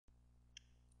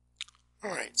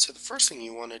Alright, so the first thing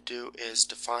you want to do is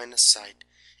define a site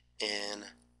in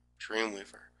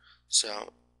Dreamweaver.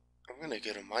 So I'm going to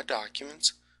go to my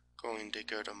documents, going to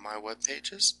go to my web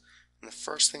pages, and the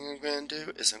first thing I'm going to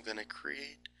do is I'm going to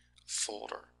create a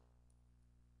folder.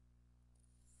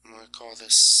 I'm going to call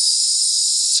this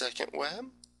second web,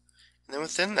 and then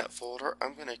within that folder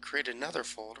I'm going to create another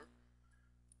folder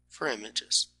for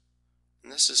images.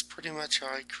 And this is pretty much how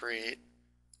I create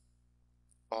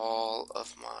all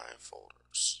of my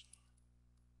folders.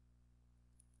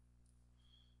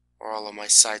 Or all of my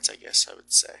sites, I guess I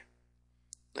would say.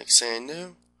 Next thing I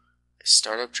knew, I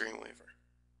start up Dreamweaver.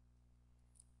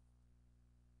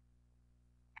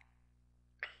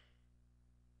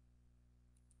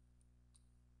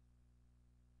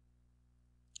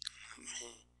 Let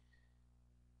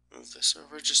me move this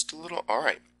over just a little.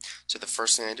 Alright, so the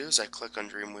first thing I do is I click on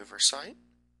Dreamweaver site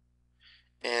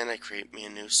and I create me a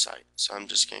new site. So I'm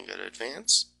just going to go to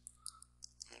Advanced.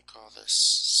 I'm going to call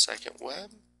this Second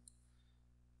Web.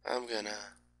 I'm going to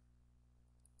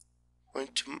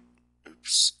point to,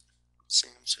 oops, see,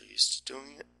 I'm so used to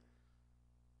doing it.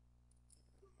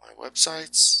 My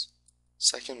websites,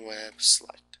 Second Web,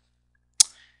 select.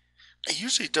 I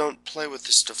usually don't play with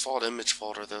this default image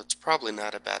folder, though it's probably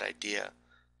not a bad idea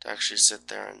to actually sit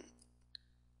there and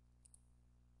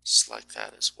select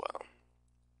that as well.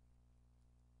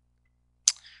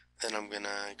 Then I'm going to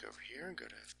go over here and go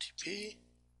to FTP.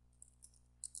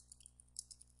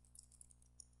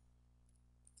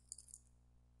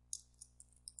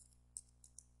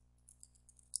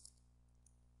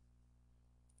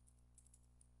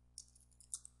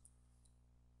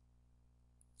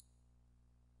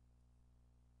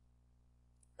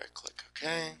 I click OK.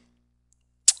 And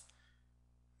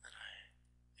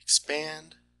I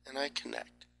expand and I connect.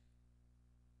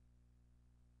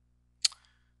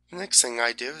 The next thing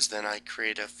I do is then I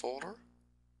create a folder.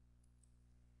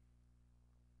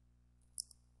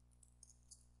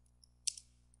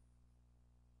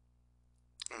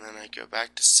 And then I go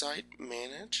back to Site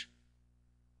Manage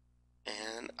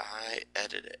and I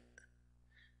edit it.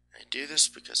 I do this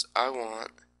because I want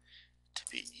it to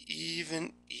be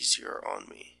even easier on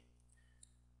me.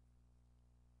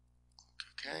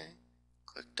 Click OK,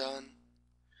 click Done.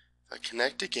 If I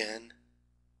connect again,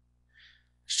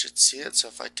 I should see it. So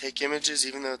if I take images,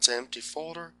 even though it's an empty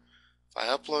folder, if I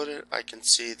upload it, I can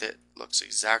see that it looks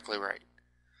exactly right.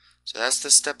 So that's the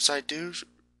steps I do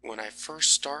when I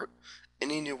first start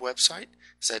any new website,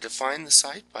 is I define the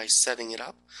site by setting it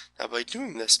up. Now by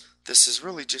doing this, this is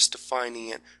really just defining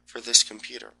it for this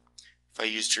computer. If I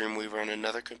use Dreamweaver on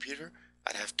another computer,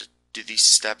 I'd have to do these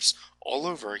steps all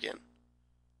over again.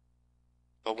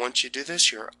 But once you do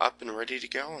this, you're up and ready to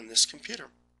go on this computer.